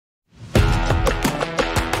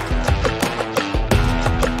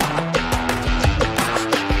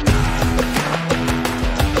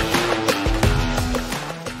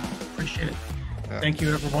thank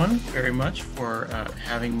you everyone very much for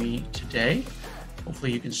having me today.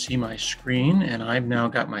 Hopefully you can see my screen, and I've now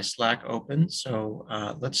got my Slack open. So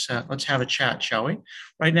let's have a chat, shall we?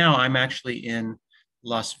 Right now, I'm actually in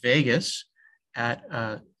Las Vegas at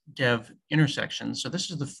Dev Intersection. So this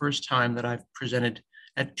is the first time that I've presented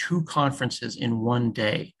at two conferences in one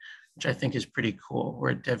day, which I think is pretty cool.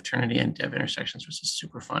 We're at DevTrinity and Dev Intersections, which is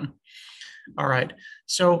super fun. All right,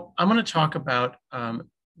 so I'm going to talk about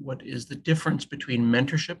what is the difference between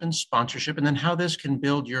mentorship and sponsorship, and then how this can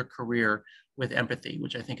build your career with empathy,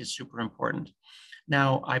 which I think is super important.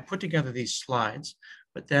 Now, I put together these slides,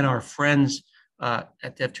 but then our friends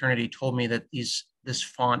at DevTrinity told me that this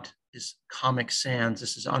font is Comic Sans.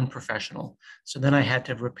 This is unprofessional. So then I had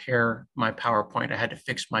to repair my PowerPoint. I had to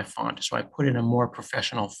fix my font. So I put in a more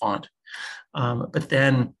professional font. But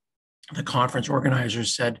then the conference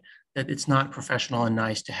organizers said that it's not professional and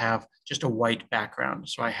nice to have just a white background.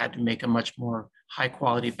 So I had to make a much more high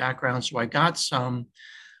quality background. So I got some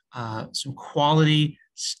quality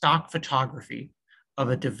stock photography of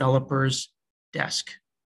a developer's desk.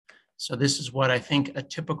 So this is what I think a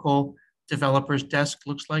typical developer's desk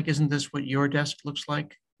looks like. Isn't this what your desk looks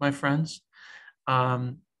like, my friends?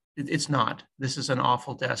 It's not. This is an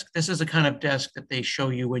awful desk. This is the kind of desk that they show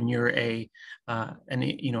you when you're an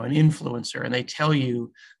influencer, and they tell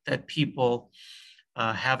you that people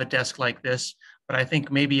have a desk like this. But I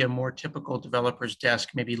think maybe a more typical developer's desk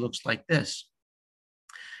maybe looks like this.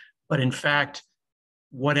 But in fact,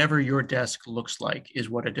 whatever your desk looks like is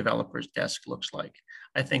what a developer's desk looks like.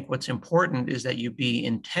 I think what's important is that you be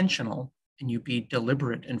intentional and you be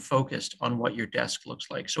deliberate and focused on what your desk looks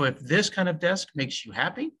like. So if this kind of desk makes you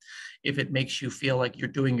happy, if it makes you feel like you're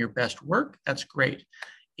doing your best work, that's great.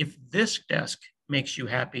 If this desk makes you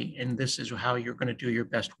happy and this is how you're going to do your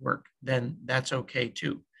best work, then that's okay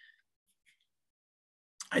too.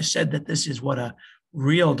 I said that this is what a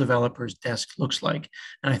real developer's desk looks like,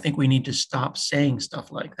 and I think we need to stop saying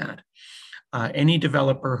stuff like that. Any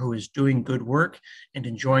developer who is doing good work and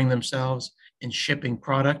enjoying themselves and shipping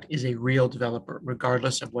product is a real developer,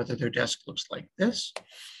 regardless of whether their desk looks like this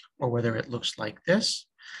or whether it looks like this.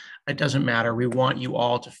 It doesn't matter. We want you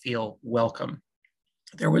all to feel welcome.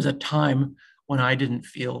 There was a time when I didn't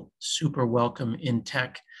feel super welcome in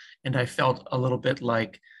tech, and I felt a little bit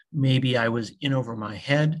like maybe I was in over my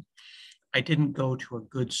head. I didn't go to a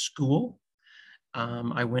good school.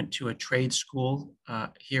 I went to a trade school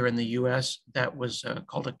here in the US that was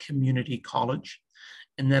called a community college.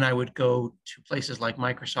 And then I would go to places like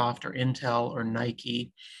Microsoft or Intel or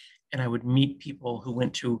Nike, and I would meet people who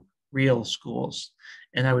went to real schools,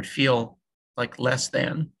 and I would feel like less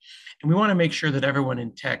than. And we want to make sure that everyone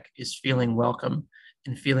in tech is feeling welcome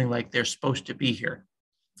and feeling like they're supposed to be here.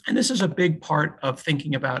 And this is a big part of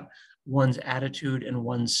thinking about one's attitude and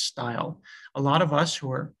one's style. A lot of us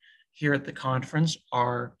who are here at the conference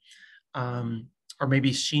are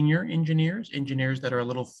maybe senior engineers that are a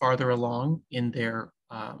little farther along in their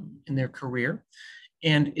career.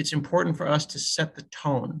 And it's important for us to set the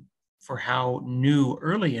tone for how new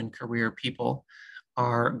early in career people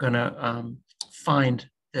are gonna find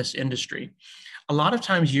this industry. A lot of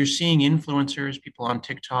times you're seeing influencers, people on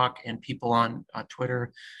TikTok and people on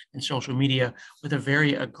Twitter and social media with a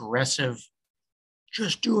very aggressive,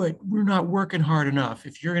 just do it. We're not working hard enough.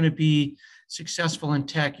 If you're going to be successful in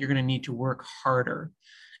tech, you're going to need to work harder.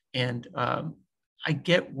 And I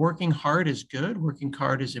get working hard is good. Working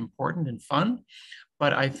hard is important and fun.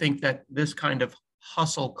 But I think that this kind of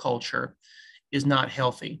hustle culture is not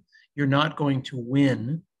healthy. You're not going to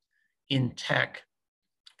win in tech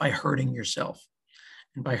by hurting yourself.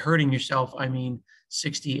 And by hurting yourself, I mean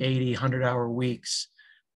 60, 80, 100-hour weeks,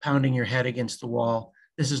 pounding your head against the wall.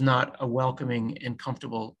 This is not a welcoming and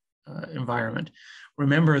comfortable environment.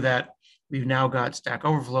 Remember that we've now got Stack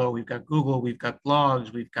Overflow, we've got Google, we've got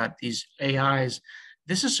blogs, we've got these AIs.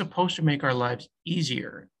 This is supposed to make our lives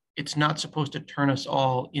easier. It's not supposed to turn us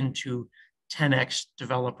all into 10x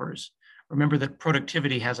developers. Remember that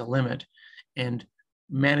productivity has a limit, and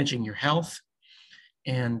managing your health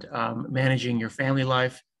and managing your family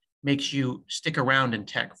life makes you stick around in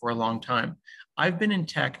tech for a long time. I've been in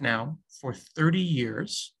tech now for 30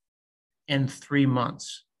 years and 3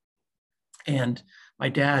 months. And my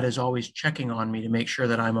dad is always checking on me to make sure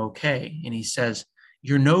that I'm okay. And he says,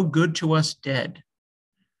 "You're no good to us dead."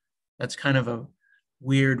 That's kind of a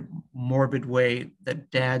weird, morbid way that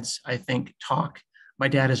dads, I think, talk. My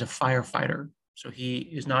dad is a firefighter, so he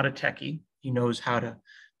is not a techie. He knows how to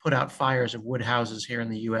put out fires of wood houses here in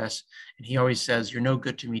the US. And he always says, "You're no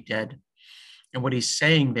good to me dead." And what he's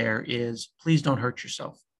saying there is, please don't hurt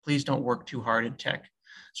yourself. Please don't work too hard in tech.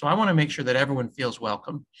 So I want to make sure that everyone feels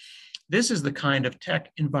welcome. This is the kind of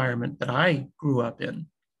tech environment that I grew up in.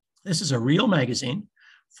 This is a real magazine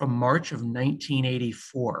from March of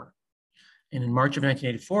 1984. And in March of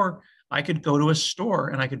 1984, I could go to a store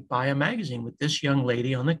and I could buy a magazine with this young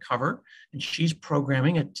lady on the cover, and she's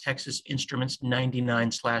programming a Texas Instruments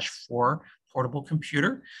 99/4 portable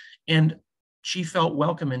computer. And she felt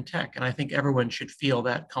welcome in tech. And I think everyone should feel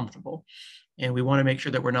that comfortable. And we want to make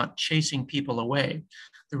sure that we're not chasing people away.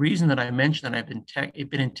 The reason that I mentioned that I've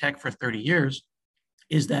been in tech for 30 years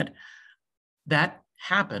is that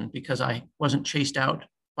happened because I wasn't chased out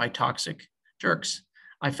by toxic jerks.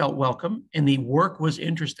 I felt welcome, and the work was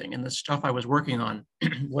interesting, and the stuff I was working on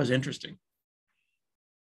was interesting.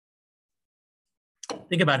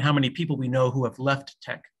 Think about how many people we know who have left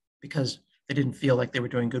tech because they didn't feel like they were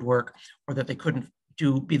doing good work, or that they couldn't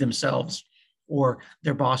be themselves, or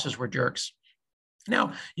their bosses were jerks.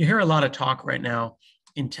 Now, you hear a lot of talk right now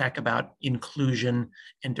in tech about inclusion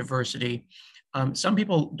and diversity. Some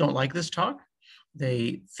people don't like this talk.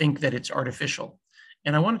 They think that it's artificial.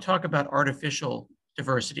 And I want to talk about artificial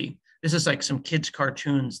diversity. This is like some kids'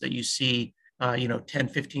 cartoons that you see 10,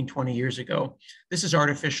 15, 20 years ago. This is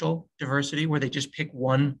artificial diversity where they just pick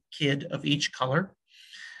one kid of each color.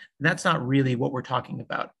 And that's not really what we're talking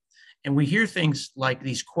about. And we hear things like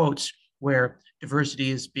these quotes where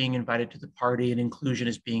diversity is being invited to the party and inclusion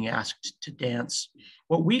is being asked to dance.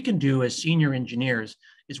 What we can do as senior engineers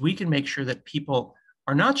is we can make sure that people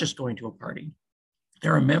are not just going to a party,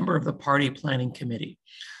 they're a member of the party planning committee.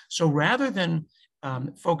 So rather than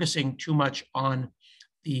focusing too much on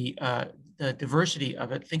the diversity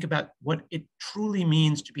of it, think about what it truly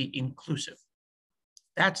means to be inclusive.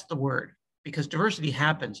 That's the word, because diversity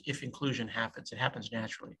happens if inclusion happens. It happens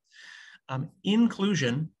naturally.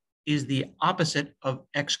 Inclusion is the opposite of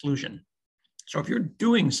exclusion. So if you're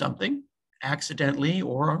doing something accidentally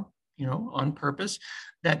or on purpose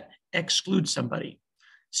that excludes somebody,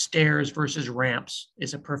 stairs versus ramps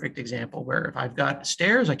is a perfect example where if I've got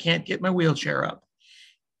stairs, I can't get my wheelchair up.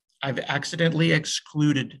 I've accidentally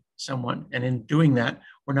excluded someone. And in doing that,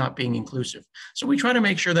 we're not being inclusive. So we try to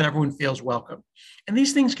make sure that everyone feels welcome. And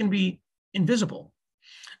these things can be invisible.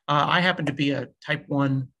 I happen to be a type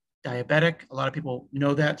 1 diabetic. A lot of people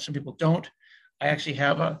know that. Some people don't. I actually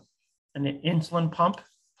have an insulin pump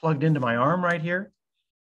plugged into my arm right here.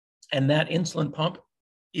 And that insulin pump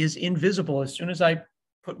is invisible as soon as I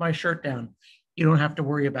put my shirt down. You don't have to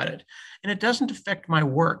worry about it. And it doesn't affect my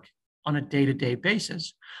work on a day-to-day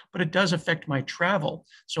basis, but it does affect my travel.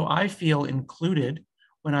 So I feel included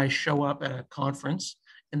when I show up at a conference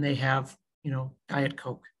and they have, Diet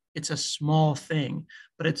Coke. It's a small thing,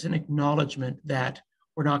 but it's an acknowledgement that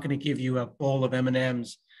we're not going to give you a bowl of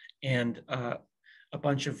M&Ms and a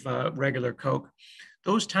bunch of regular Coke.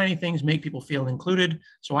 Those tiny things make people feel included.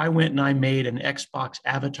 So I went and I made an Xbox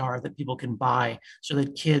avatar that people can buy so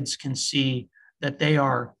that kids can see that they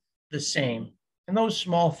are the same. And those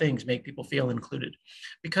small things make people feel included.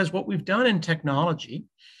 Because what we've done in technology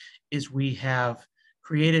is we have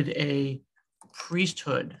created a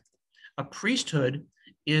priesthood. A priesthood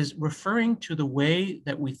is referring to the way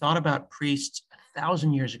that we thought about priests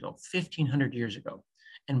 1,000 years ago, 1,500 years ago.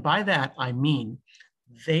 And by that, I mean,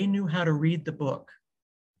 they knew how to read the book.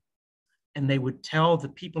 And they would tell the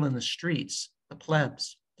people in the streets, the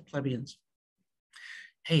plebs, the plebeians,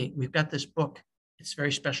 hey, we've got this book. It's a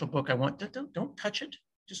very special book. Don't touch it.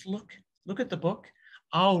 Just look at the book.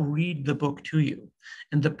 I'll read the book to you.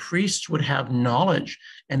 And the priests would have knowledge.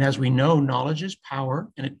 And as we know, knowledge is power,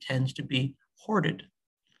 and it tends to be hoarded.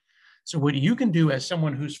 So what you can do as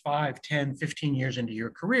someone who's 5, 10, 15 years into your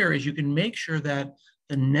career is you can make sure that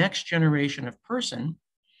the next generation of person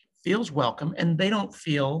feels welcome and they don't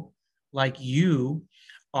feel like you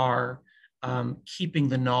are keeping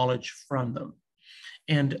the knowledge from them.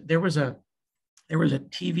 And there was a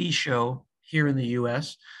TV show here in the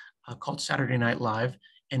US called Saturday Night Live.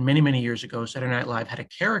 And many, many years ago, Saturday Night Live had a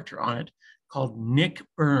character on it called Nick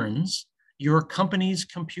Burns, your company's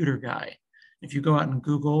computer guy. If you go out and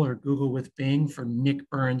Google or Google with Bing for Nick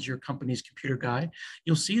Burns, your company's computer guy,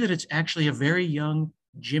 you'll see that it's actually a very young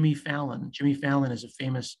Jimmy Fallon. Jimmy Fallon is a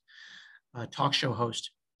famous talk show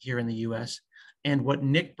host here in the US. And what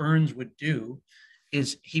Nick Burns would do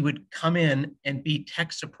is he would come in and be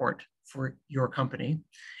tech support for your company,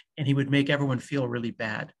 and he would make everyone feel really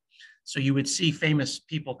bad. So you would see famous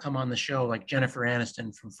people come on the show like Jennifer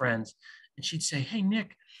Aniston from Friends, and she'd say, hey,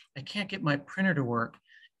 Nick, I can't get my printer to work.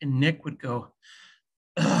 And Nick would go,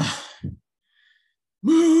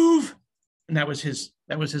 move. And that was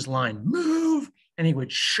his line, move. And he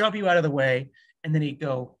would shove you out of the way. And then he'd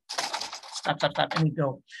go, stop. And he'd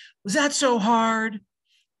go, was that so hard?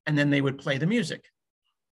 And then they would play the music.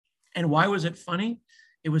 And why was it funny?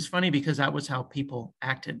 It was funny because that was how people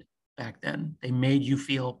acted back then. They made you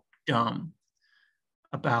feel dumb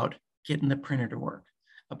about getting the printer to work,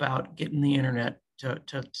 about getting the internet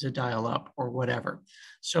to dial up or whatever.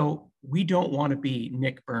 So we don't want to be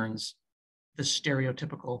Nick Burns, the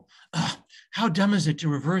stereotypical, how dumb is it to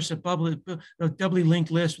reverse a doubly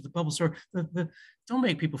linked list with a bubble sort? Don't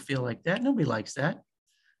make people feel like that. Nobody likes that.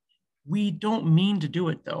 We don't mean to do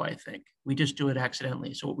it, though, I think. We just do it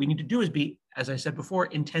accidentally. So what we need to do is be, as I said before,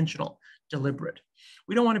 intentional, deliberate.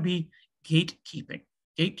 We don't want to be gatekeeping.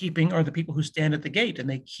 Gatekeeping are the people who stand at the gate and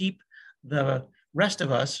they keep the rest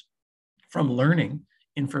of us from learning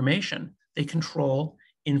information. They control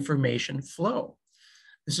information flow.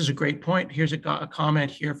 This is a great point. Here's a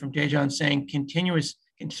comment here from Dejan saying,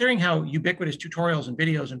 considering how ubiquitous tutorials and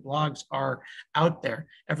videos and blogs are out there,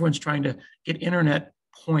 everyone's trying to get internet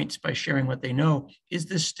points by sharing what they know. Is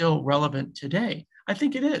this still relevant today? I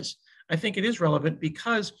think it is. I think it is relevant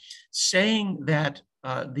because saying that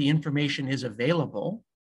the information is available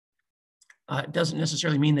doesn't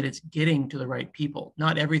necessarily mean that it's getting to the right people.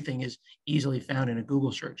 Not everything is easily found in a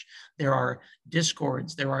Google search. There are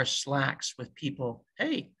Discords, there are Slacks with people.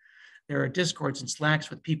 Hey, there are Discords and Slacks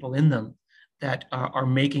with people in them that are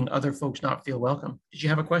making other folks not feel welcome. Did you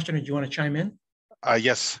have a question or do you want to chime in?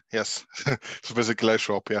 Yes. So basically I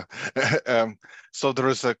show up, yeah. So there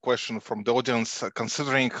is a question from the audience,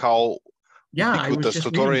 considering how ubiquitous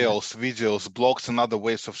tutorials, videos, blogs, and other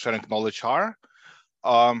ways of sharing knowledge are,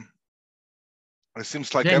 it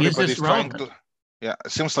seems like everybody's trying to,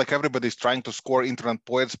 it seems like everybody's trying to score internet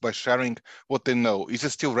points by sharing what they know. Is it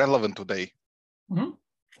still relevant today? Mm-hmm.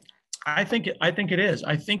 I think it is.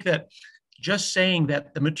 I think that just saying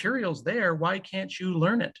that the material's there, why can't you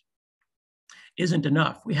learn it, isn't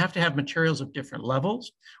enough. We have to have materials of different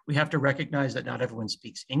levels. We have to recognize that not everyone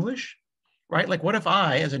speaks English, right? Like what if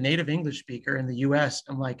I, as a native English speaker in the US,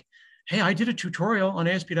 I'm like, hey, I did a tutorial on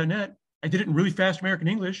ASP.NET. I did it in really fast American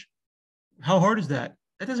English. How hard is that?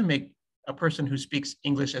 That doesn't make a person who speaks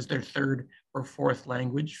English as their third or fourth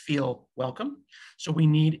language feel welcome. So we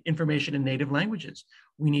need information in native languages.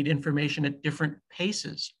 We need information at different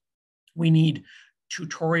paces. We need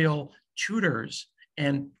tutorial tutors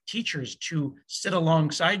and teachers to sit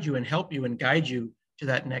alongside you and help you and guide you to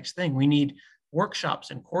that next thing. We need workshops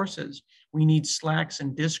and courses. We need Slacks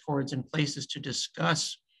and Discords and places to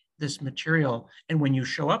discuss this material. And when you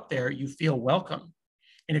show up there, you feel welcome.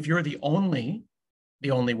 And if you're the only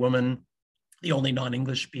woman, the only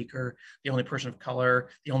non-English speaker, the only person of color,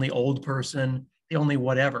 the only old person, the only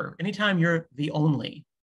whatever, anytime you're the only,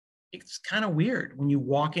 it's kind of weird when you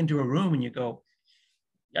walk into a room and you go,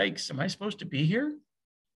 yikes, am I supposed to be here?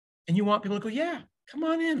 And you want people to go, yeah, come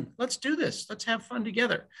on in, let's do this, let's have fun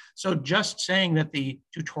together. So just saying that the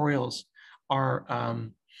tutorials are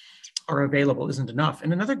available isn't enough.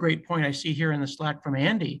 And another great point I see here in the Slack from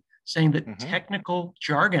Andy saying that technical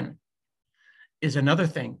jargon is another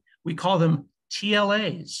thing. We call them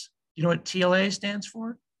TLAs. You know what TLA stands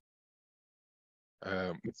for?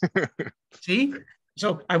 See?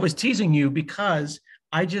 So I was teasing you because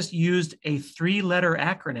I just used a 3-letter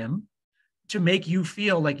acronym to make you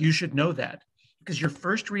feel like you should know that. Because your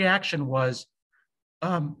first reaction was,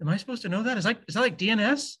 am I supposed to know that? Is that like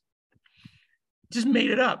DNS? Just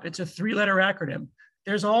made it up. It's a 3-letter acronym.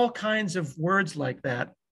 There's all kinds of words like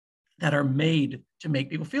that that are made to make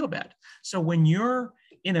people feel bad. So when you're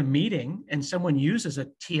in a meeting and someone uses a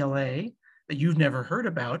TLA that you've never heard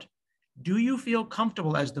about, do you feel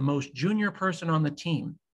comfortable as the most junior person on the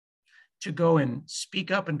team to go and speak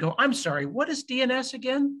up and go, I'm sorry, what is DNS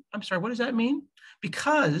again? I'm sorry, what does that mean?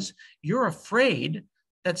 Because you're afraid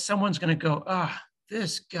that someone's going to go,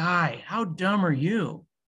 this guy, how dumb are you?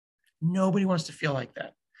 Nobody wants to feel like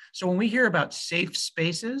that. So when we hear about safe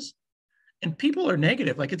spaces, and people are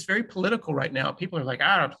negative, like it's very political right now. People are like,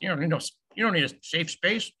 you don't need a safe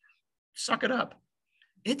space. Suck it up.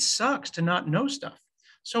 It sucks to not know stuff.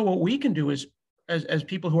 So what we can do is, as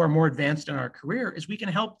people who are more advanced in our career, is we can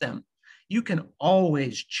help them. You can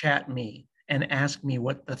always chat me and ask me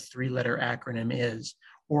what the 3-letter acronym is,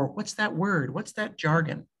 or what's that word? What's that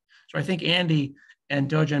jargon? So I think Andy and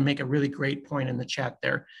Dojan make a really great point in the chat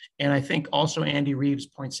there. And I think also Andy Reeves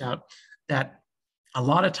points out that a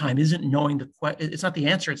lot of time isn't knowing it's not the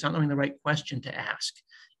answer, it's not knowing the right question to ask.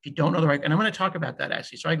 If you don't know the right, and I'm going to talk about that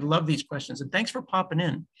actually. So I love these questions, and thanks for popping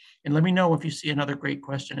in. And let me know if you see another great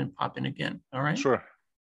question and pop in again. All right? Sure.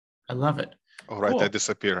 I love it. All right, cool. I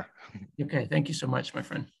disappear. Okay, thank you so much, my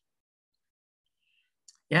friend.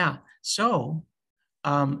 Yeah, so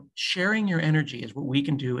sharing your energy is what we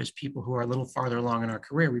can do as people who are a little farther along in our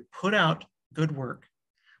career. We put out good work.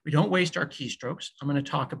 We don't waste our keystrokes. I'm going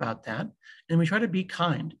to talk about that. And we try to be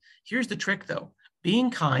kind. Here's the trick, though.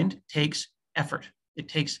 Being kind takes effort. It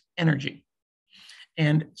takes energy.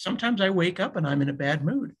 And sometimes I wake up and I'm in a bad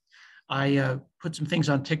mood. I put some things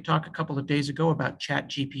on TikTok a couple of days ago about Chat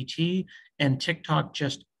GPT, and TikTok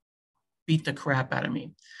just beat the crap out of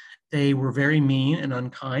me. They were very mean and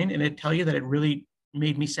unkind, and it tell you that it really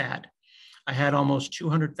made me sad. I had almost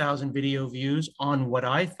 200,000 video views on what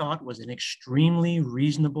I thought was an extremely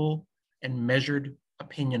reasonable and measured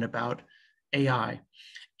opinion about AI.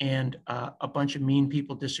 And a bunch of mean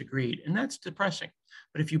people disagreed. And that's depressing.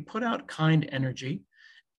 But if you put out kind energy,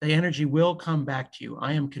 the energy will come back to you.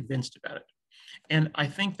 I am convinced about it. And I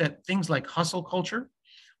think that things like hustle culture,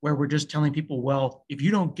 where we're just telling people, well, if you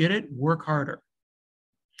don't get it, work harder.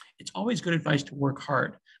 It's always good advice to work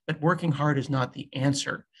hard, but working hard is not the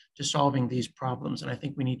answer to solving these problems. And I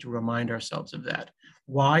think we need to remind ourselves of that.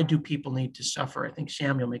 Why do people need to suffer? I think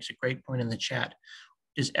Samuel makes a great point in the chat.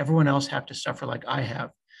 Does everyone else have to suffer like I have?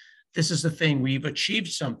 This is the thing. We've achieved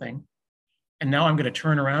something. And now I'm going to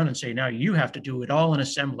turn around and say, now you have to do it all in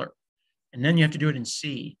assembler. And then you have to do it in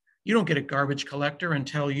C. You don't get a garbage collector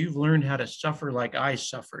until you've learned how to suffer like I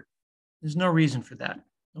suffered. There's no reason for that.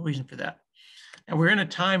 No reason for that. And we're in a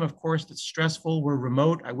time, of course, that's stressful. We're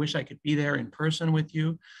remote. I wish I could be there in person with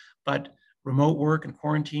you, but remote work and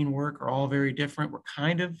quarantine work are all very different. We're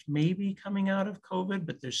kind of maybe coming out of COVID,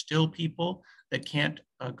 but there's still people that can't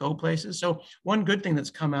go places. So one good thing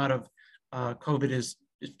that's come out of COVID is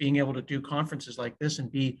being able to do conferences like this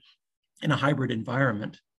and be in a hybrid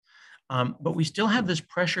environment. But we still have this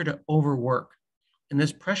pressure to overwork. And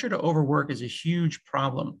this pressure to overwork is a huge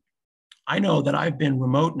problem. I know that I've been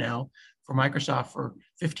remote now for Microsoft for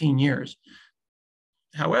 15 years.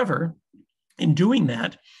 However, in doing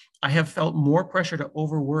that, I have felt more pressure to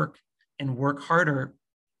overwork and work harder,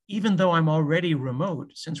 even though I'm already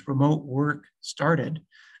remote, since remote work started,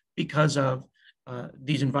 because of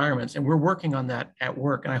these environments. And we're working on that at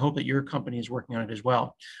work. And I hope that your company is working on it as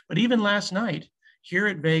well. But even last night here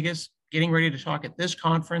at Vegas, getting ready to talk at this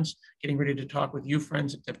conference, getting ready to talk with you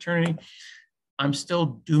friends at Devternity, I'm still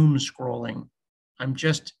doom scrolling. I'm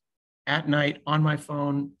just at night on my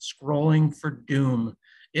phone scrolling for doom.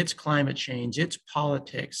 It's climate change, it's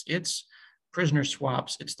politics, it's prisoner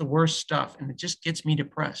swaps, it's the worst stuff. And it just gets me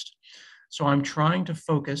depressed. So I'm trying to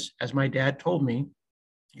focus, as my dad told me,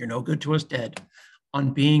 you're no good to us dead,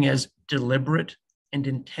 on being as deliberate and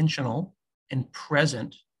intentional and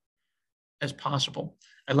present as possible.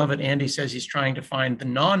 I love it. Andy says he's trying to find the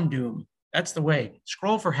non-doom. That's the way.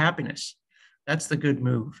 Scroll for happiness. That's the good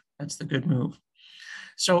move. That's the good move.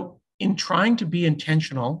 So in trying to be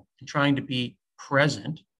intentional and trying to be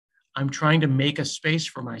present, I'm trying to make a space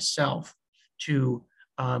for myself to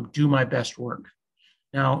do my best work.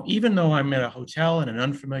 Now, even though I'm at a hotel in an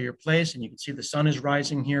unfamiliar place, and you can see the sun is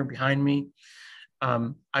rising here behind me,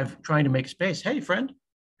 I'm trying to make space. Hey, friend.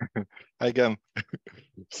 Hi again.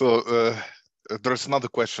 So there's another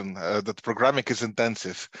question that programming is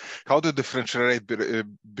intensive. How do you differentiate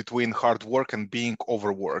between hard work and being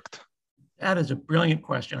overworked? That is a brilliant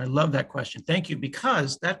question. I love that question. Thank you,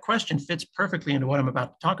 because that question fits perfectly into what I'm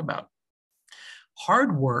about to talk about.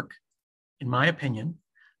 Hard work, in my opinion,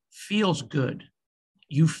 feels good.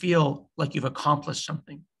 You feel like you've accomplished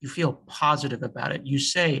something. You feel positive about it. You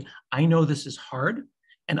say, I know this is hard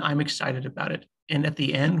and I'm excited about it. And at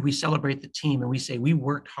the end, we celebrate the team and we say, we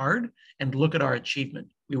worked hard and look at our achievement.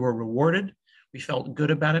 We were rewarded, we felt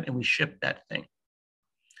good about it, and we shipped that thing.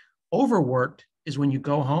 Overworked is when you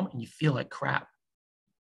go home and you feel like crap.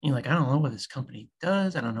 You're like, I don't know what this company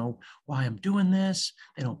does. I don't know why I'm doing this.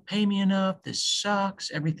 They don't pay me enough. This sucks.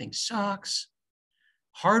 Everything sucks.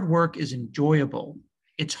 Hard work is enjoyable.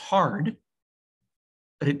 It's hard,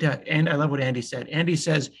 but it does. And I love what Andy said. Andy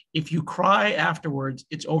says, if you cry afterwards,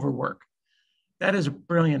 it's overwork. That is a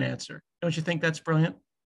brilliant answer. Don't you think that's brilliant?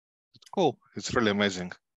 Cool. It's really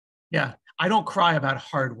amazing. Yeah. I don't cry about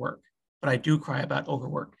hard work, but I do cry about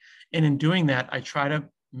overwork. And in doing that, I try to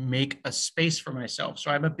make a space for myself. So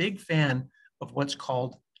I'm a big fan of what's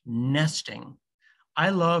called nesting. I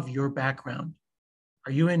love your background.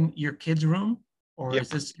 Are you in your kids' room, or Yep. Is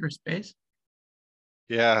this your space?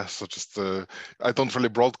 Yeah, so just I don't really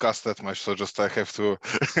broadcast that much, so just I have to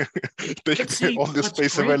take all the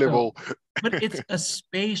space available. But it's a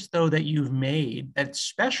space though that you've made that's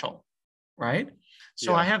special, right?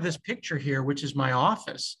 So yeah. I have this picture here, which is my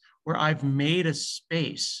office, where I've made a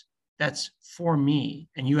space that's for me,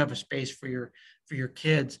 and you have a space for your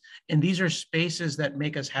kids. And these are spaces that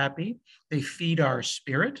make us happy. They feed our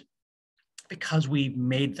spirit because we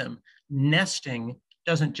made them. Nesting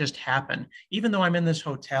doesn't just happen. Even though I'm in this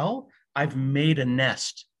hotel, I've made a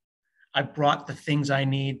nest I brought the things I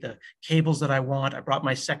need, the cables that I want. I brought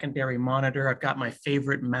my secondary monitor. I've got my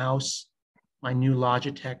favorite mouse, my new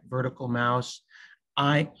Logitech vertical mouse.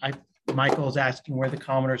 Michael's asking where the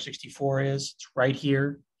Commodore 64 is. It's right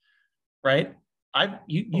here, right?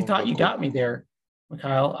 You thought you got me there,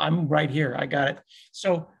 Mikhail. I'm right here. I got it.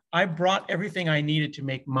 So I brought everything I needed to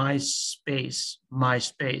make my space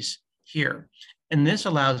here. And this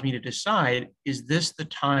allows me to decide, is this the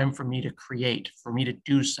time for me to create, for me to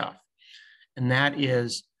do stuff? And that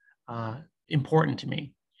is important to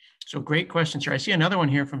me. So great question, sir. I see another one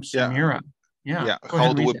here from Samira. Yeah.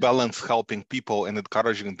 How do we balance helping people and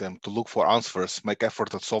encouraging them to look for answers, make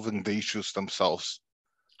effort at solving the issues themselves?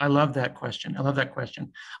 I love that question.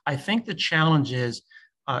 I think the challenge is,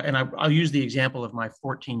 and I'll use the example of my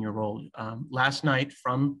 14-year-old. Last night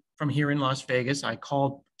from here in Las Vegas, I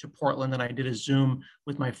called to Portland and I did a Zoom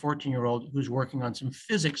with my 14-year-old who's working on some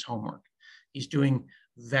physics homework. He's doing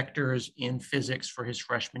vectors in physics for his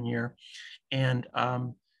freshman year. And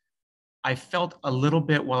I felt a little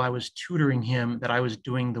bit while I was tutoring him that I was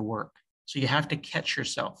doing the work. So you have to catch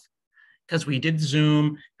yourself, because we did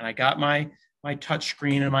Zoom and I got my touch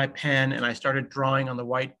screen and my pen and I started drawing on the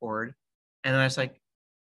whiteboard. And then I was like,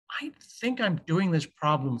 I think I'm doing this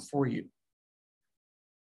problem for you.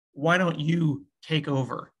 Why don't you take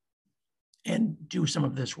over and do some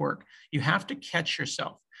of this work? You have to catch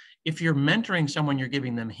yourself. If you're mentoring someone, you're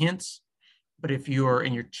giving them hints, but if you're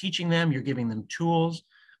teaching them, you're giving them tools.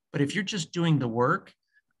 But if you're just doing the work,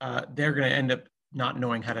 they're going to end up not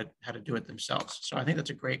knowing how to do it themselves. So I think that's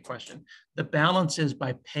a great question. The balance is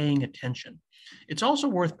by paying attention. It's also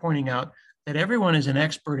worth pointing out that everyone is an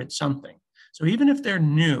expert at something. So even if they're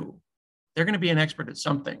new, they're going to be an expert at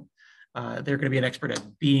something. They're going to be an expert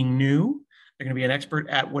at being new. They're going to be an expert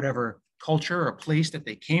at whatever culture or place that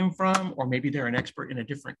they came from, or maybe they're an expert in a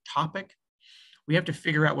different topic. We have to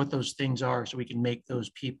figure out what those things are so we can make those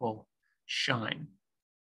people shine.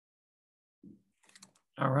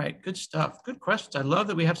 All right, good stuff. Good questions. I love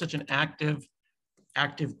that we have such an active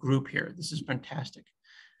group here. This is fantastic.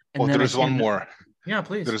 And there is one more. Yeah,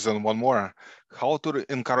 please. There is one more. How to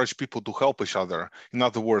encourage people to help each other? In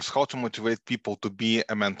other words, how to motivate people to be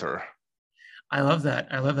a mentor? I love that.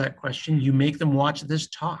 I love that question. You make them watch this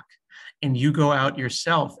talk and you go out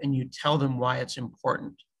yourself and you tell them why it's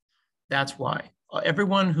important. That's why.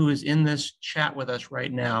 Everyone who is in this chat with us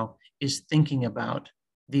right now is thinking about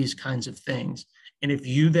these kinds of things. And if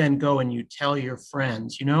you then go and you tell your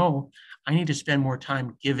friends, I need to spend more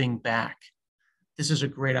time giving back, this is a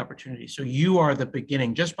great opportunity. So you are the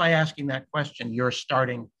beginning. Just by asking that question, you're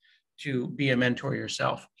starting to be a mentor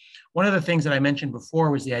yourself. One of the things that I mentioned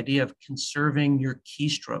before was the idea of conserving your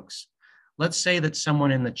keystrokes. Let's say that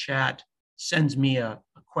someone in the chat sends me a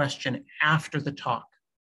question after the talk.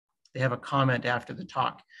 They have a comment after the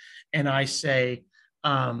talk. And I say,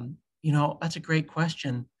 that's a great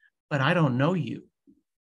question, but I don't know you.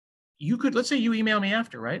 You could, let's say you email me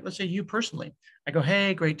after, right? Let's say you personally. I go,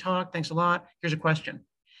 hey, great talk. Thanks a lot. Here's a question.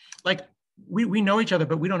 Like we know each other,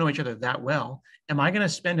 but we don't know each other that well. Am I going to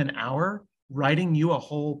spend an hour writing you a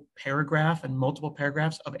whole paragraph and multiple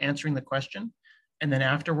paragraphs of answering the question? And then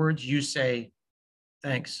afterwards you say,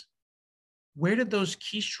 thanks. Where did those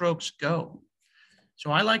keystrokes go? So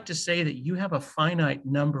I like to say that you have a finite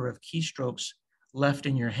number of keystrokes left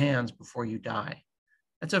in your hands before you die.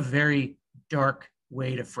 That's a very dark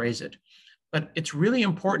way to phrase it. But it's really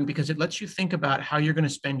important because it lets you think about how you're going to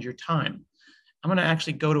spend your time. I'm going to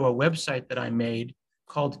actually go to a website that I made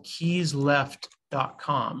called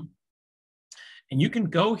keysleft.com. And you can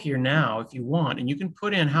go here now if you want, and you can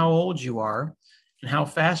put in how old you are and how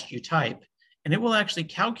fast you type, and it will actually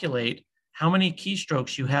calculate how many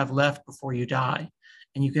keystrokes you have left before you die.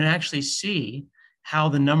 And you can actually see how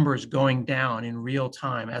the number is going down in real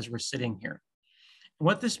time as we're sitting here.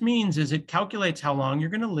 What this means is it calculates how long you're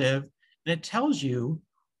going to live, and it tells you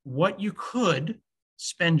what you could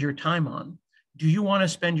spend your time on. Do you want to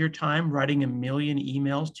spend your time writing 1 million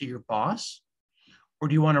emails to your boss? Or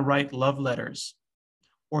do you want to write love letters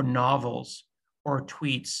or novels or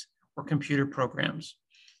tweets or computer programs?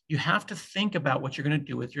 You have to think about what you're going to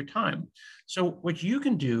do with your time. So what you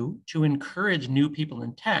can do to encourage new people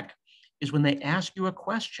in tech is when they ask you a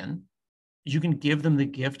question, you can give them the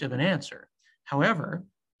gift of an answer. However,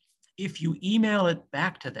 if you email it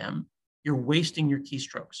back to them, you're wasting your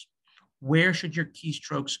keystrokes. Where should your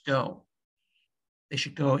keystrokes go? They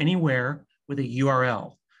should go anywhere with a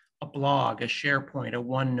URL, a blog, a SharePoint, a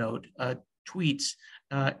OneNote, tweets,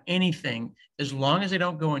 anything, as long as they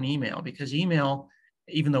don't go in email, because email,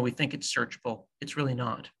 even though we think it's searchable, it's really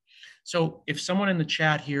not. So if someone in the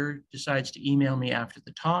chat here decides to email me after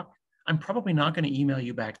the talk, I'm probably not going to email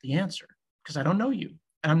you back the answer because I don't know you.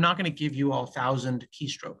 And I'm not going to give you all 1,000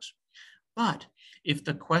 keystrokes. But if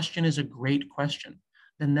the question is a great question,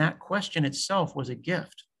 then that question itself was a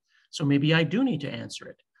gift. So maybe I do need to answer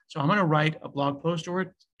it. So I'm going to write a blog post or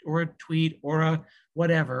a tweet or a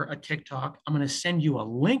whatever, a TikTok. I'm going to send you a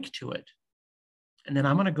link to it. And then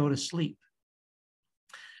I'm going to go to sleep.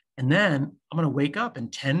 And then I'm going to wake up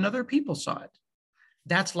and 10 other people saw it.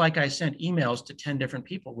 That's like I sent emails to 10 different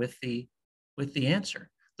people with the answer.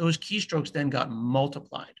 Those keystrokes then got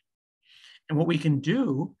multiplied. And what we can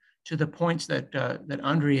do, to the points that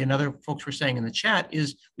Andre and other folks were saying in the chat,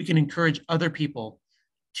 is we can encourage other people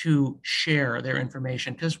to share their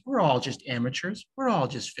information, because we're all just amateurs. We're all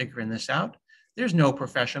just figuring this out. There's no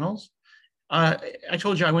professionals. I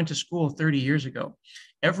told you I went to school 30 years ago.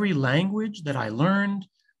 Every language that I learned,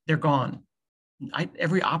 they're gone.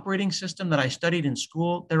 Every operating system that I studied in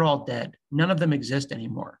school, they're all dead. None of them exist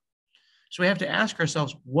anymore. So we have to ask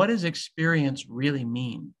ourselves, what does experience really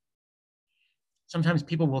mean? Sometimes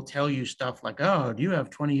people will tell you stuff like, oh, do you have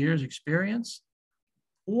 20 years experience?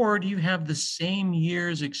 Or do you have the same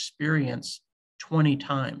year's experience 20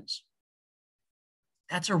 times?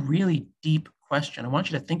 That's a really deep question. I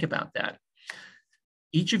want you to think about that.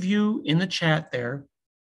 Each of you in the chat there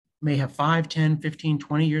may have 5, 10, 15,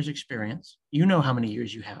 20 years experience. You know how many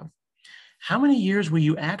years you have. How many years were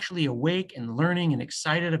you actually awake and learning and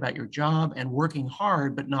excited about your job and working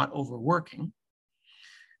hard but not overworking,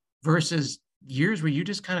 versus years where you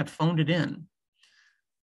just kind of phoned it in?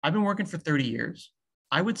 I've been working for 30 years.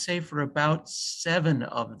 I would say for about 7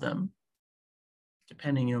 of them,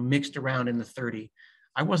 depending, mixed around in the 30,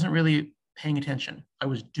 I wasn't really paying attention. I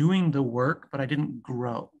was doing the work, but I didn't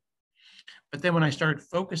grow. But then when I started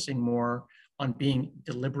focusing more on being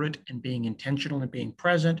deliberate and being intentional and being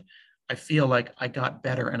present, I feel like I got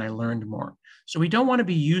better and I learned more. So we don't want to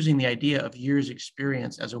be using the idea of years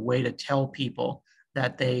experience as a way to tell people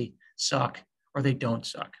that they suck or they don't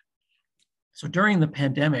suck. So during the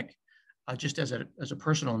pandemic, just as a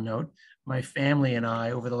personal note, my family and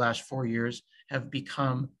I, over the last 4 years, have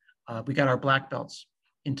become, we got our black belts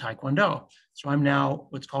in Taekwondo. So I'm now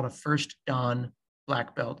what's called a first Dan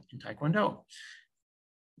black belt in Taekwondo.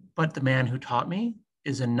 But the man who taught me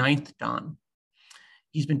is a 9th Dan.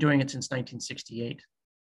 He's been doing it since 1968.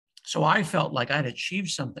 So I felt like I'd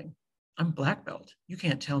achieved something. I'm black belt. You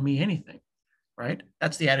can't tell me anything, right?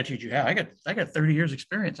 That's the attitude you have. I got 30 years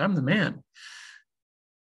experience. I'm the man.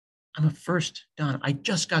 I'm a first Dan. I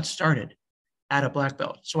just got started at a black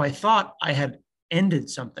belt. So I thought I had ended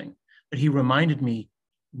something, but he reminded me,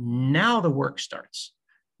 now the work starts.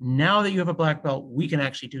 Now that you have a black belt, we can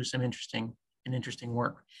actually do some interesting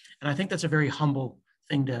work. And I think that's a very humble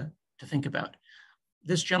thing to think about.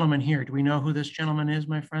 This gentleman here, do we know who this gentleman is,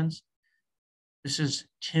 my friends? This is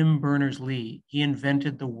Tim Berners-Lee. He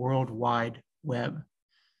invented the World Wide Web,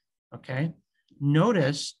 okay?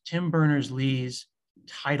 Notice Tim Berners-Lee's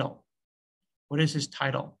title. What is his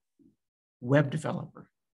title? Web developer.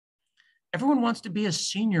 Everyone wants to be a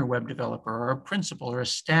senior web developer or a principal or a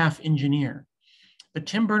staff engineer. But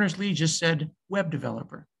Tim Berners-Lee just said web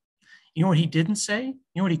developer. You know what he didn't say? You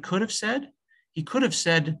know what he could have said? He could have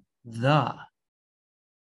said the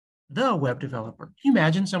web developer. Can you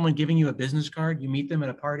imagine someone giving you a business card? You meet them at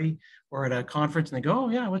a party or at a conference and they go, oh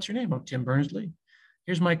yeah, what's your name? Oh, Tim Berners-Lee.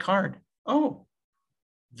 Here's my card. Oh,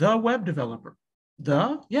 the web developer.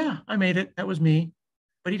 Yeah, I made it. That was me.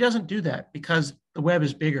 But he doesn't do that because the web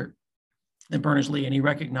is bigger than Berners-Lee, and he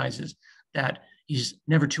recognizes that he's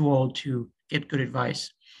never too old to get good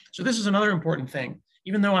advice. So this is another important thing.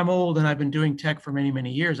 Even though I'm old and I've been doing tech for many,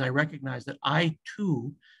 many years, I recognize that I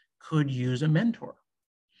too could use a mentor.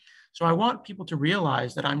 So I want people to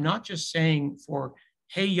realize that I'm not just saying for,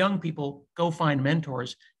 hey, young people, go find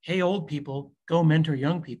mentors. Hey, old people, go mentor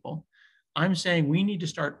young people. I'm saying we need to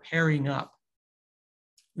start pairing up.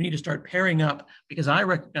 We need to start pairing up because I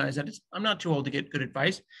recognize that I'm not too old to get good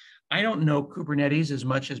advice. I don't know Kubernetes as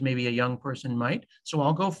much as maybe a young person might. So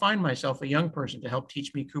I'll go find myself a young person to help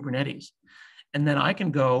teach me Kubernetes. And then I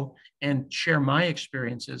can go and share my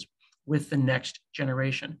experiences with the next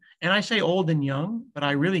generation. And I say old and young, but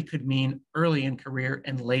I really could mean early in career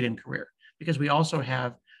and late in career, because we also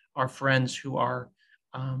have our friends who are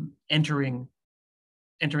entering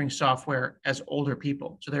software as older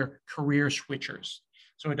people. So they're career switchers.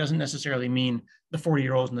 So it doesn't necessarily mean the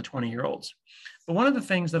 40-year-olds and the 20-year-olds. But one of the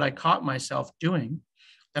things that I caught myself doing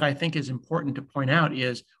that I think is important to point out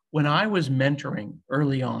is when I was mentoring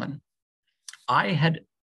early on, I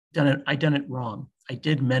done it wrong. I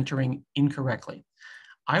did mentoring incorrectly.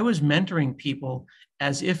 I was mentoring people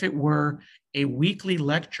as if it were a weekly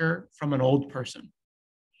lecture from an old person.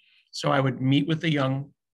 So I would meet with the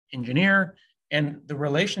young engineer, and the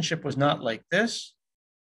relationship was not like this.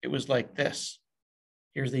 It was like this.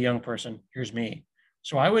 Here's the young person, here's me.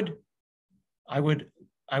 So I would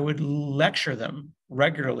lecture them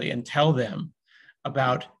regularly and tell them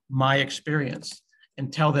about my experience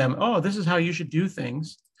and tell them, oh, this is how you should do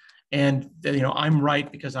things. And I'm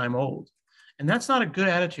right because I'm old. And that's not a good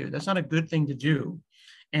attitude. That's not a good thing to do.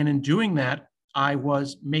 And in doing that, I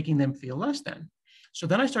was making them feel less than. So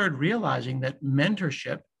then I started realizing that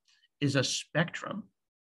mentorship is a spectrum.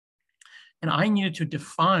 And I needed to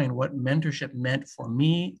define what mentorship meant for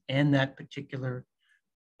me and that particular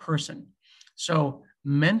person. So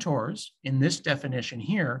mentors in this definition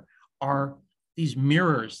here are these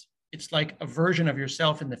mirrors. It's like a version of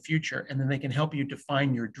yourself in the future, and then they can help you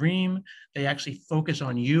define your dream. They actually focus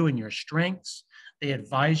on you and your strengths. They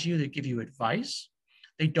advise you, they give you advice.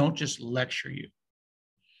 They don't just lecture you.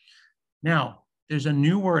 Now, there's a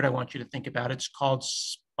new word I want you to think about. It's called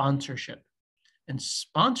sponsorship. And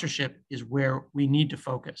sponsorship is where we need to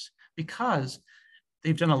focus, because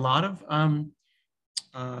they've done a lot of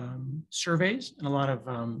surveys and a lot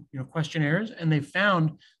of questionnaires, and they've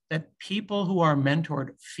found that people who are mentored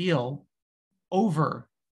feel over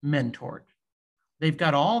mentored. They've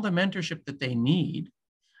got all the mentorship that they need,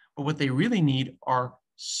 but what they really need are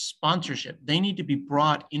sponsorship. They need to be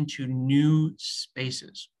brought into new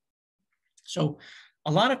spaces. So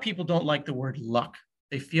a lot of people don't like the word luck.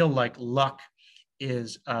 They feel like luck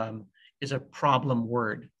is a problem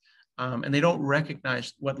word. And they don't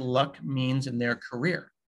recognize what luck means in their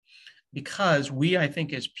career. Because we, I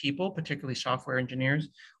think, as people, particularly software engineers,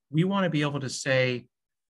 we want to be able to say,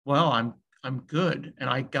 well, I'm good, and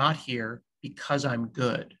I got here because I'm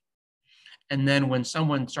good. And then when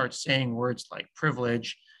someone starts saying words like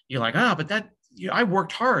privilege, you're like, but I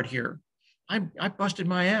worked hard here. I busted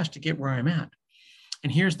my ass to get where I'm at.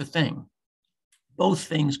 And here's the thing, both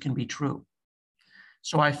things can be true.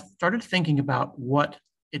 So I started thinking about what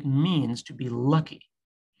it means to be lucky,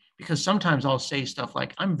 because sometimes I'll say stuff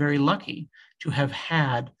like, I'm very lucky to have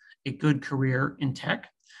had a good career in tech.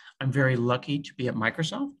 I'm very lucky to be at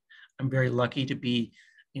Microsoft. I'm very lucky to be,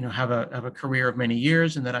 have a career of many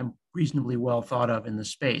years, and that I'm reasonably well thought of in the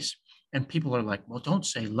space. And people are like, well, don't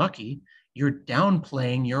say lucky. You're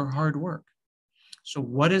downplaying your hard work. So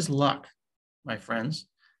what is luck, my friends?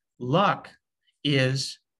 Luck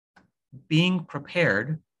is being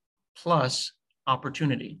prepared plus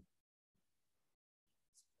opportunity.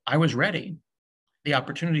 I was ready. The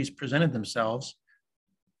opportunities presented themselves.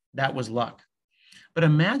 That was luck. But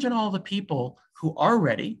imagine all the people who are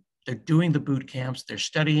ready. They're doing the boot camps, they're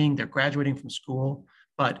studying, they're graduating from school,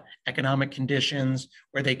 but economic conditions,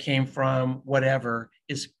 where they came from, whatever,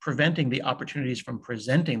 is preventing the opportunities from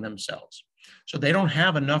presenting themselves. So they don't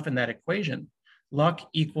have enough in that equation. Luck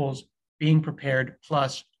equals being prepared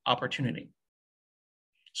plus opportunity.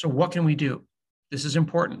 So what can we do? This is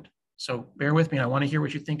important. So bear with me. I want to hear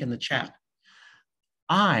what you think in the chat.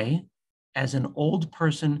 I, as an old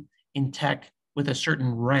person in tech with a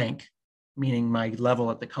certain rank, meaning my level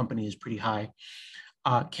at the company is pretty high,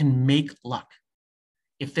 can make luck.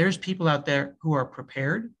 If there's people out there who are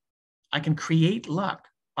prepared, I can create luck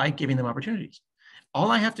by giving them opportunities.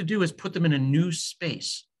 All I have to do is put them in a new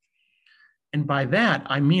space. And by that,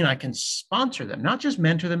 I mean I can sponsor them, not just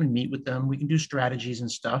mentor them and meet with them. We can do strategies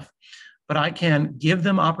and stuff, but I can give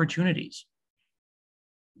them opportunities.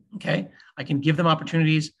 Okay, I can give them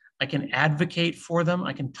opportunities. I can advocate for them.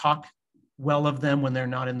 I can talk well of them when they're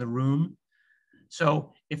not in the room.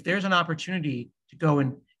 So if there's an opportunity to go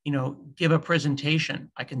and give a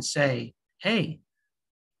presentation, I can say, hey,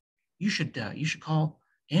 you should call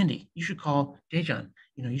Andy. You should call Dejan.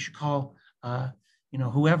 You should call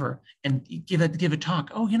whoever, and give a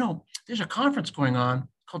talk. Oh, there's a conference going on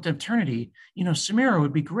called Eternity. Samira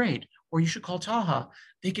would be great. Or you should call Taha.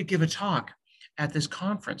 They could give a talk at this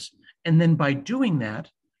conference. And then by doing that,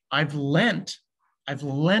 I've lent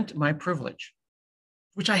my privilege,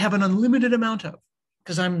 which I have an unlimited amount of,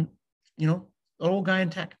 because I'm, an old guy in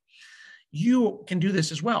tech. You can do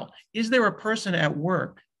this as well. Is there a person at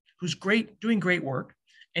work who's great, doing great work,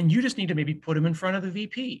 and you just need to maybe put them in front of the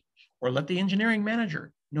VP or let the engineering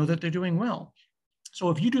manager know that they're doing well? So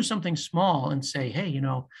if you do something small and say, hey,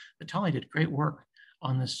 Vitaly did great work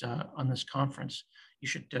on this conference, you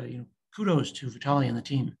should, kudos to Vitaly and the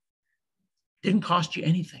team. Didn't cost you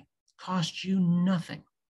anything, cost you nothing.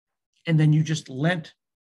 And then you just lent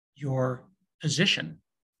your position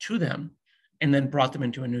to them and then brought them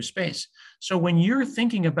into a new space. So when you're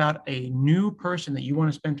thinking about a new person that you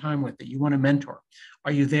want to spend time with, that you want to mentor,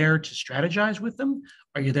 are you there to strategize with them?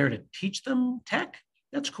 Are you there to teach them tech?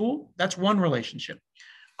 That's cool. That's one relationship.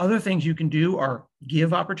 Other things you can do are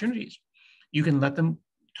give opportunities. You can let them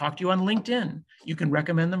talk to you on LinkedIn. You can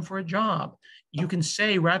recommend them for a job. You can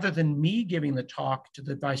say, rather than me giving the talk to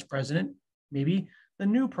the vice president, maybe the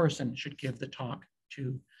new person should give the talk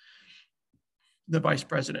to the vice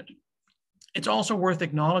president. It's also worth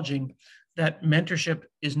acknowledging that mentorship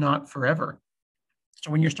is not forever. So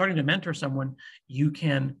when you're starting to mentor someone, you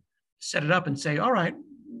can set it up and say, all right,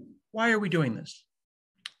 why are we doing this?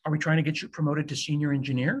 Are we trying to get you promoted to senior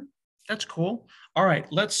engineer? That's cool. All right,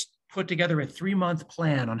 let's put together a 3-month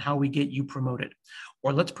plan on how we get you promoted.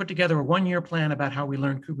 Or let's put together a 1-year plan about how we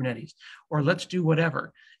learn Kubernetes. Or let's do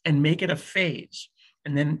whatever and make it a phase.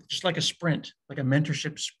 And then just like a sprint, like a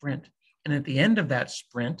mentorship sprint. And at the end of that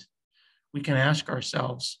sprint, we can ask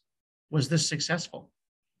ourselves, was this successful?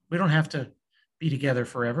 We don't have to be together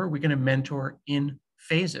forever. We're going to mentor in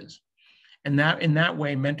phases. And that in that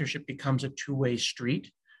way, mentorship becomes a two-way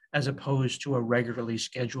street as opposed to a regularly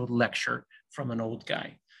scheduled lecture from an old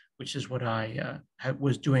guy, which is what I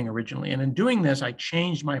was doing originally. And in doing this, I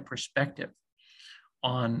changed my perspective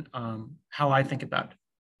on how I think about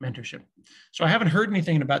mentorship. So I haven't heard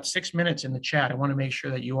anything in about 6 minutes in the chat. I want to make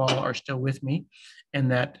sure that you all are still with me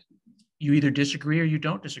and that you either disagree or you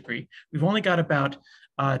don't disagree. We've only got about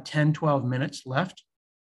 10, 12 minutes left.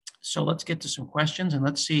 So let's get to some questions and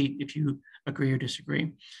let's see if you agree or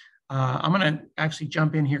disagree. I'm going to actually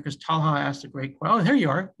jump in here because Talha asked a great question. Oh, there you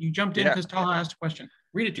are. You jumped in because Talha asked a question.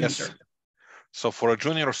 Read it to me, sir. So for a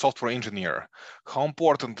junior software engineer, how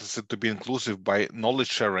important is it to be inclusive by knowledge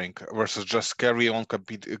sharing versus just carry on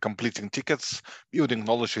completing tickets, building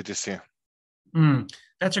knowledge etc.?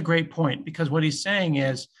 That's a great point, because what he's saying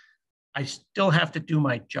is I still have to do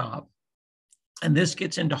my job. And this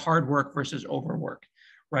gets into hard work versus overwork,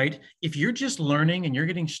 right? If you're just learning and you're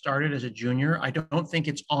getting started as a junior, I don't think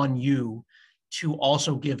it's on you to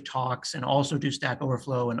also give talks and also do Stack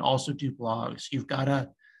Overflow and also do blogs. You've got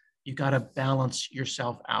to balance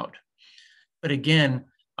yourself out. But again,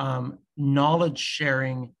 knowledge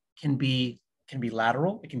sharing can be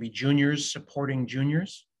lateral. It can be juniors supporting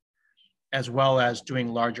juniors, as well as doing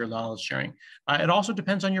larger knowledge sharing. It also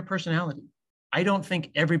depends on your personality. I don't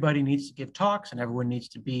think everybody needs to give talks and everyone needs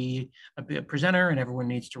to be a presenter and everyone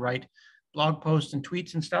needs to write blog posts and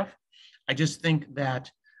tweets and stuff. I just think that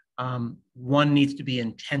one needs to be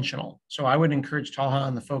intentional. So I would encourage Talha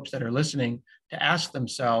and the folks that are listening to ask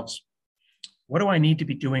themselves, what do I need to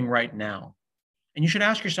be doing right now? And you should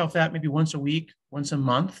ask yourself that maybe once a week, once a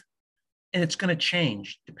month, and it's going to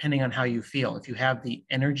change depending on how you feel. If you have the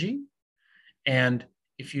energy, and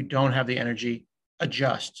if you don't have the energy,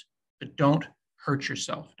 adjust, but don't hurt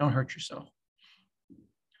yourself. Don't hurt yourself.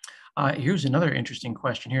 Here's another interesting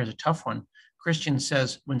question. Here's a tough one. Christian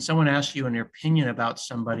says, when someone asks you an opinion about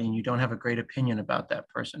somebody and you don't have a great opinion about that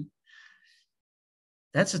person,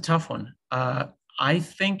 that's a tough one. I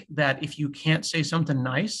think that if you can't say something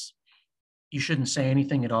nice, you shouldn't say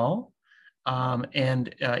anything at all.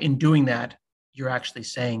 In doing that, you're actually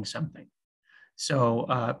saying something.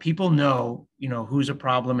 So people know, who's a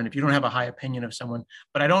problem, and if you don't have a high opinion of someone,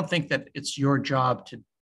 but I don't think that it's your job to,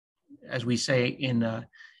 as we say in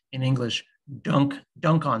English, dunk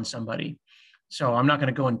on somebody. So I'm not going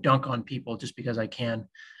to go and dunk on people just because I can.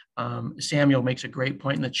 Samuel makes a great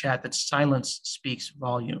point in the chat that silence speaks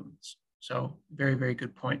volumes. So very, very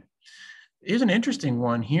good point. Here's an interesting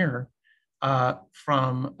one here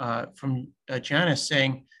from Janice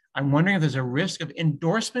saying, I'm wondering if there's a risk of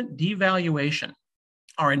endorsement devaluation.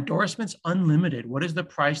 Are endorsements unlimited? What is the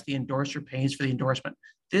price the endorser pays for the endorsement?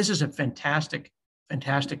 This is a fantastic,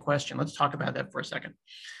 fantastic question. Let's talk about that for a second.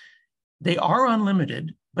 They are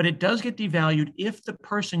unlimited, but it does get devalued if the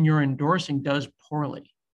person you're endorsing does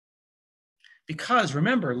poorly. Because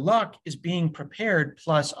remember, luck is being prepared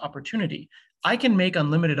plus opportunity. I can make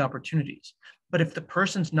unlimited opportunities, but if the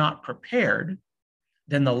person's not prepared,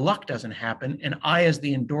 then the luck doesn't happen, and I, as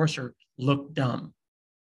the endorser, look dumb,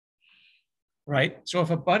 right? So if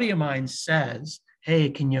a buddy of mine says, hey,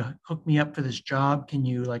 can you hook me up for this job? Can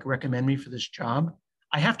you recommend me for this job?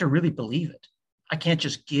 I have to really believe it. I can't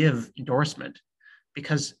just give endorsement,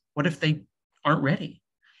 because what if they aren't ready?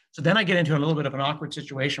 So then I get into a little bit of an awkward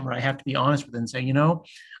situation where I have to be honest with them and say,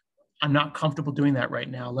 I'm not comfortable doing that right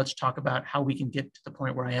now. Let's talk about how we can get to the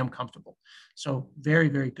point where I am comfortable. So very,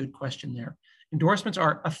 very good question there. Endorsements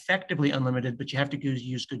are effectively unlimited, but you have to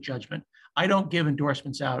use good judgment. I don't give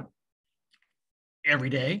endorsements out every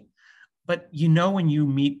day, but when you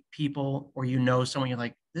meet people or someone, you're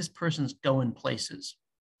like, this person's going places.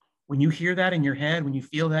 When you hear that in your head, when you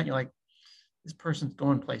feel that, you're like, this person's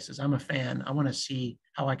going places. I'm a fan. I want to see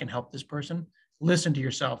how I can help this person. Listen to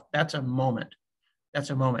yourself. That's a moment. That's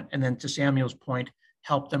a moment. And then to Samuel's point,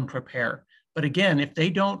 help them prepare. But again, if they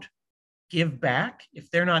don't give back, if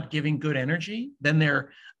they're not giving good energy, then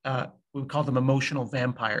they're, we call them emotional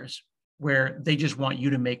vampires, where they just want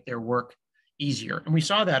you to make their work easier. And we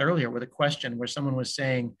saw that earlier with a question where someone was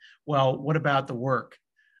saying, well, what about the work?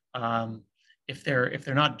 If they're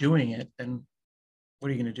not doing it, then what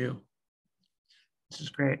are you going to do? This is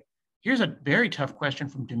great. Here's a very tough question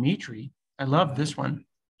from Dimitri. I love this one.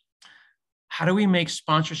 How do we make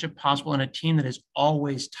sponsorship possible in a team that is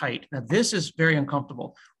always tight? Now, this is very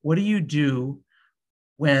uncomfortable. What do you do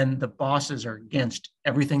when the bosses are against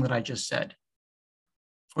everything that I just said?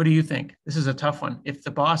 What do you think? This is a tough one. If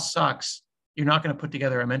the boss sucks, you're not going to put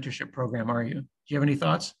together a mentorship program, are you? Do you have any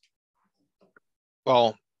thoughts?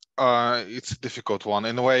 Well, it's a difficult one.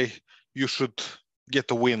 In a way, you should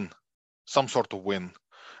get a win, some sort of win,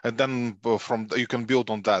 and then you can build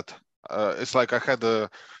on that. It's like I had a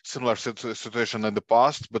similar situation in the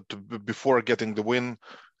past, but before getting the win,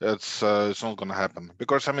 it's not going to happen,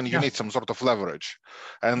 because I mean you need some sort of leverage,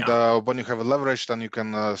 and when you have a leverage, then you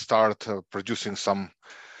can start producing some.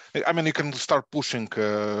 I mean, you can start pushing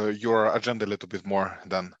your agenda a little bit more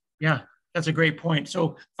then. Yeah, that's a great point.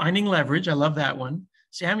 So finding leverage, I love that one.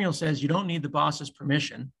 Samuel says you don't need the boss's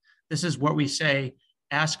permission. This is what we say: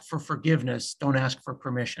 ask for forgiveness, don't ask for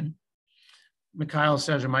permission.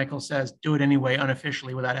 Michael says, do it anyway,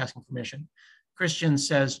 unofficially, without asking permission. Christian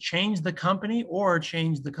says, change the company or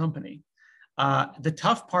change the company. The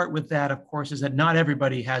tough part with that, of course, is that not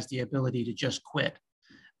everybody has the ability to just quit,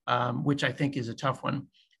 which I think is a tough one.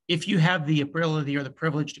 If you have the ability or the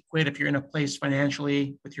privilege to quit, if you're in a place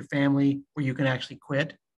financially with your family where you can actually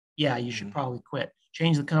quit, yeah, you should probably quit.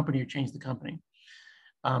 Change the company or change the company.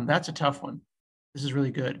 That's a tough one. This is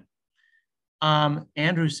really good.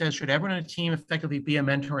 Andrew says, should everyone in a team effectively be a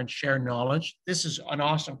mentor and share knowledge? This is an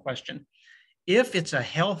awesome question. If it's a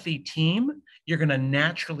healthy team, you're going to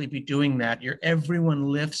naturally be doing that. Everyone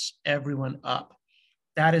lifts everyone up.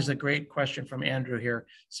 That is a great question from Andrew here,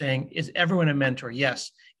 saying, is everyone a mentor?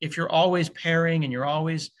 Yes. If you're always pairing and you're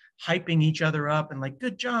always hyping each other up and like,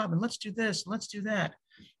 good job, and let's do this, and let's do that,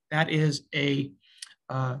 that is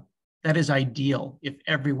ideal if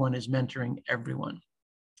everyone is mentoring everyone.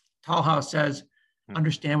 Talha says,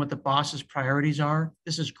 understand what the boss's priorities are.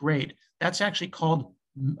 This is great. That's actually called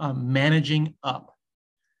managing up.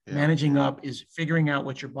 Yeah. Managing up is figuring out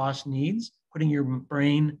what your boss needs, putting your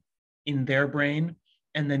brain in their brain,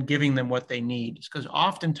 and then giving them what they need. Because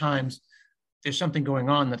oftentimes there's something going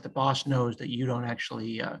on that the boss knows that you don't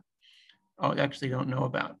actually don't know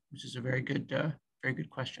about, which is a very good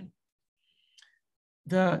question.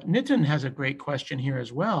 The Nitin has a great question here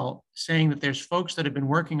as well, saying that there's folks that have been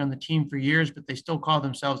working on the team for years, but they still call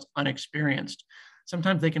themselves unexperienced.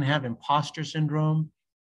 Sometimes they can have imposter syndrome.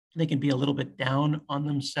 They can be a little bit down on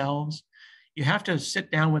themselves. You have to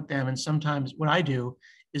sit down with them. And sometimes what I do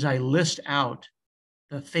is I list out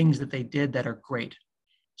the things that they did that are great.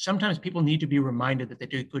 Sometimes people need to be reminded that they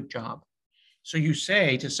did a good job. So you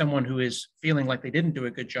say to someone who is feeling like they didn't do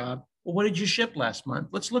a good job, well, what did you ship last month?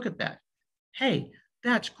 Let's look at that. Hey,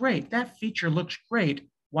 that's great. That feature looks great.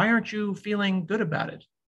 Why aren't you feeling good about it?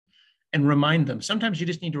 And remind them. Sometimes you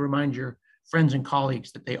just need to remind your friends and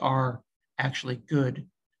colleagues that they are actually good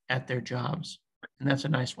at their jobs. And that's a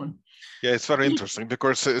nice one. Yeah, it's very interesting,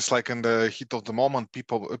 because it's like in the heat of the moment,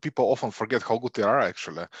 people often forget how good they are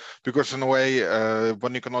actually. Because in a way,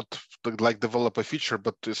 when you cannot like develop a feature,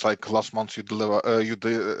 but it's like last month you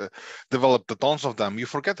developed the tons of them, you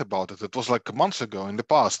forget about it. It was like months ago in the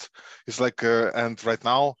past. It's like and right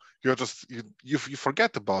now you're just you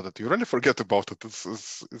forget about it. You really forget about it.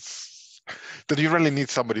 It's then you really need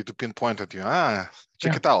somebody to pinpoint at you.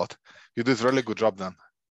 Check it out. You did a really good job then.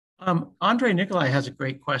 Andre Nikolai has a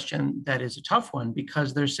great question that is a tough one,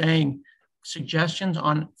 because they're saying suggestions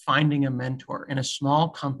on finding a mentor in a small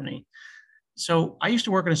company. So I used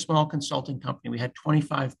to work in a small consulting company. We had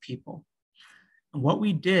 25 people. And what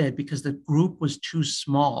we did, because the group was too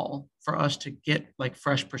small for us to get like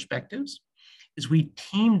fresh perspectives, is we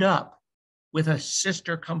teamed up with a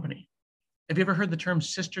sister company. Have you ever heard the term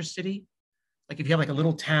sister city? Like if you have like a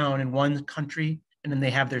little town in one country and then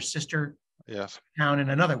they have their sister town in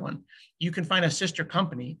another one, you can find a sister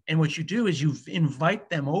company. And what you do is you invite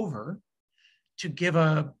them over to give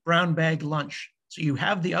a brown bag lunch. So you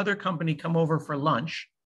have the other company come over for lunch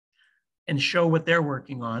and show what they're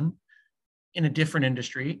working on in a different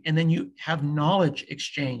industry. And then you have knowledge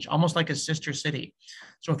exchange, almost like a sister city.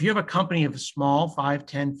 So if you have a company of small 5,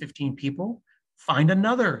 10, 15 people, find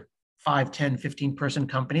another 5, 10, 15 person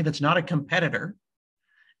company that's not a competitor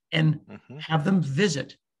and have them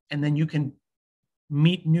visit. And then you can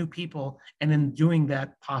meet new people, and in doing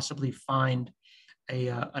that, possibly find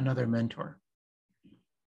another mentor.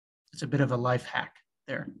 It's a bit of a life hack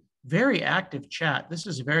there. Very active chat. This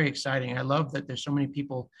is very exciting. I love that there's so many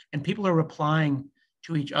people, and people are replying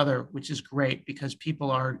to each other, which is great because people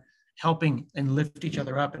are helping and lift each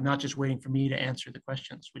other up and not just waiting for me to answer the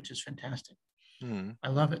questions, which is fantastic. I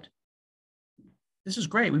love it. This is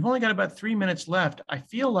great. We've only got about 3 minutes left. I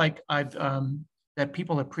feel like that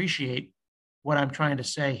people appreciate what I'm trying to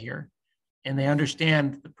say here, and they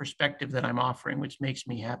understand the perspective that I'm offering, which makes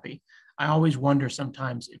me happy. I always wonder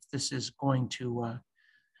sometimes if this is going to,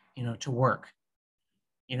 to work.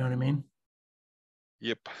 You know what I mean?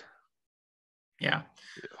 Yep. Yeah.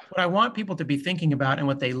 What I want people to be thinking about and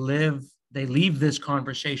what they leave this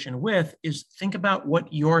conversation with is think about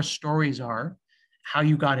what your stories are, how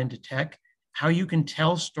you got into tech, how you can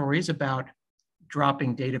tell stories about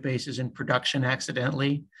dropping databases in production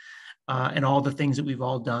accidentally, and all the things that we've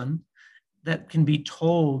all done that can be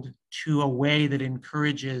told to a way that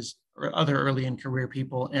encourages other early in career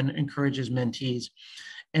people and encourages mentees,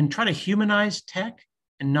 and try to humanize tech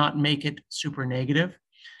and not make it super negative.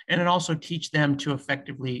 And then also teach them to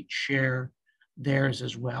effectively share theirs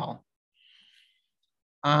as well.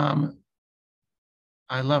 I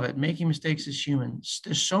love it. Making mistakes is human.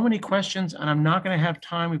 There's so many questions, and I'm not going to have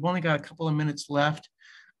time. We've only got a couple of minutes left.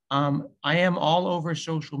 I am all over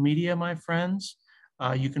social media, my friends.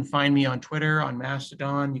 You can find me on Twitter, on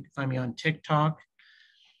Mastodon. You can find me on TikTok.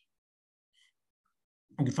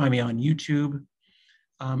 You can find me on YouTube.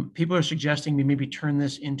 People are suggesting we maybe turn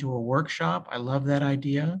this into a workshop. I love that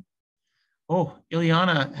idea. Oh,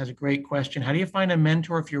 Ilyana has a great question. How do you find a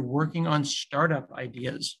mentor if you're working on startup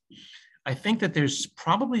ideas? I think that there's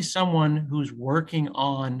probably someone who's working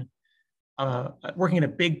at a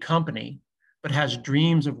big company, but has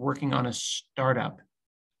dreams of working on a startup.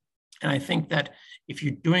 And I think that if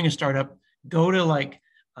you're doing a startup, go to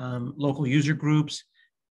local user groups.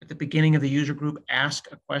 At the beginning of the user group,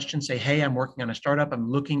 ask a question, say, hey, I'm working on a startup. I'm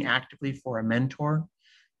looking actively for a mentor.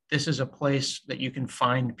 This is a place that you can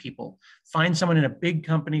find people. Find someone in a big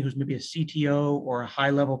company who's maybe a CTO or a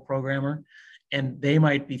high-level programmer, and they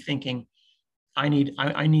might be thinking, I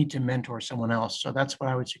need to mentor someone else. So that's what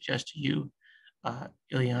I would suggest to you,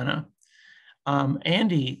 Ilyana.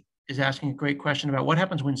 Andy is asking a great question about what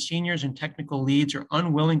happens when seniors and technical leads are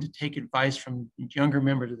unwilling to take advice from younger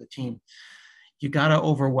members of the team. You got to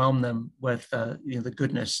overwhelm them with the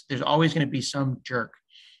goodness. There's always going to be some jerk,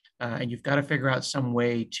 and you've got to figure out some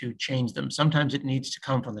way to change them. Sometimes it needs to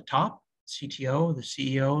come from the top, CTO, the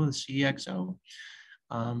CEO, the CXO.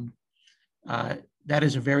 That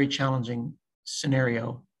is a very challenging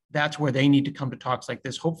scenario. That's where they need to come to talks like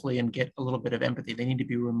this, hopefully, and get a little bit of empathy. They need to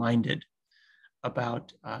be reminded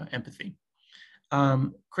about empathy.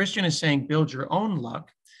 Christian is saying, build your own luck.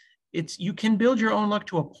 You can build your own luck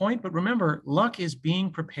to a point, but remember, luck is being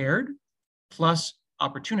prepared plus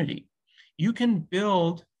opportunity. You can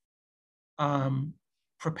build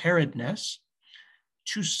preparedness.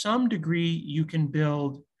 To some degree, you can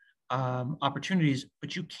build opportunities,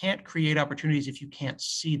 but you can't create opportunities if you can't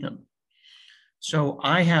see them. So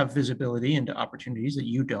I have visibility into opportunities that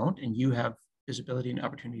you don't, and you have visibility into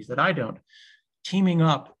opportunities that I don't. Teaming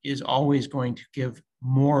up is always going to give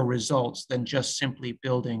more results than just simply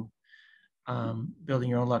building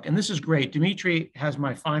your own luck. And this is great. Dimitri has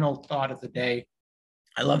my final thought of the day.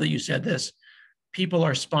 I love that you said this. People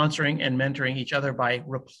are sponsoring and mentoring each other by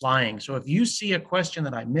replying. So if you see a question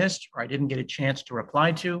that I missed or I didn't get a chance to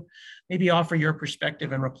reply to, maybe offer your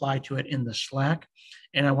perspective and reply to it in the Slack.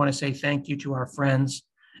 And I want to say thank you to our friends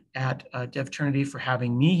at DevTrinity for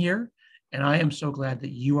having me here. And I am so glad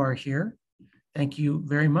that you are here. Thank you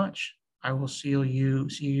very much. I will see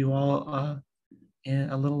you all in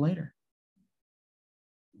a little later.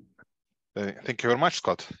 Thank you very much,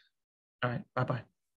 Scott. All right. Bye-bye.